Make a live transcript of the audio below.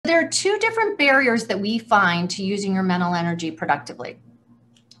there are two different barriers that we find to using your mental energy productively.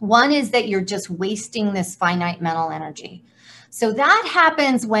 One is that you're just wasting this finite mental energy. So that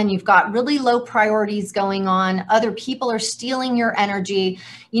happens when you've got really low priorities going on. Other people are stealing your energy.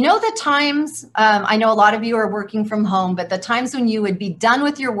 You know, the times, I know a lot of you are working from home, but the times when you would be done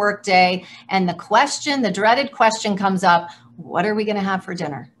with your workday and the dreaded question comes up, what are we going to have for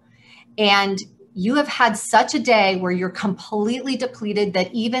dinner? And you have had such a day where you're completely depleted that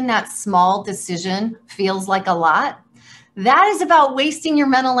even that small decision feels like a lot. That is about wasting your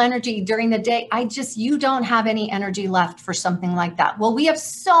mental energy during the day. You don't have any energy left for something like that. Well, we have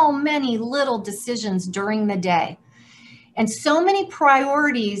so many little decisions during the day and so many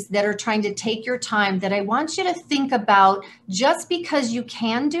priorities that are trying to take your time that I want you to think about. Just because you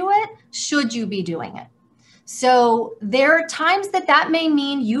can do it, should you be doing it? So there are times that may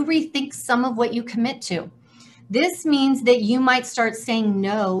mean you rethink some of what you commit to. This means that you might start saying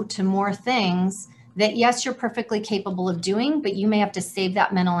no to more things that, yes, you're perfectly capable of doing, but you may have to save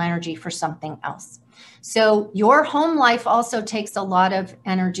that mental energy for something else. So your home life also takes a lot of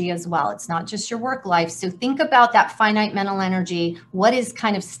energy as well. It's not just your work life. So think about that finite mental energy. What is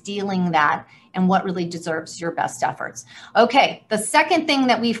kind of stealing that and what really deserves your best efforts? Okay, the second thing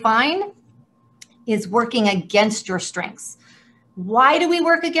that we find is working against your strengths. Why do we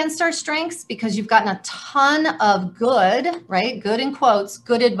work against our strengths? Because you've gotten a ton of good, right? Good in quotes,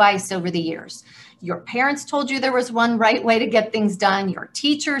 good advice over the years. Your parents told you there was one right way to get things done. Your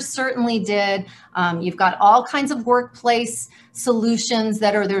teachers certainly did. You've got all kinds of workplace solutions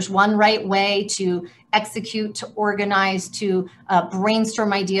there's one right way to execute, to organize, to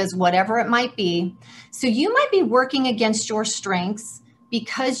brainstorm ideas, whatever it might be. So you might be working against your strengths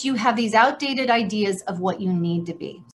because you have these outdated ideas of what you need to be.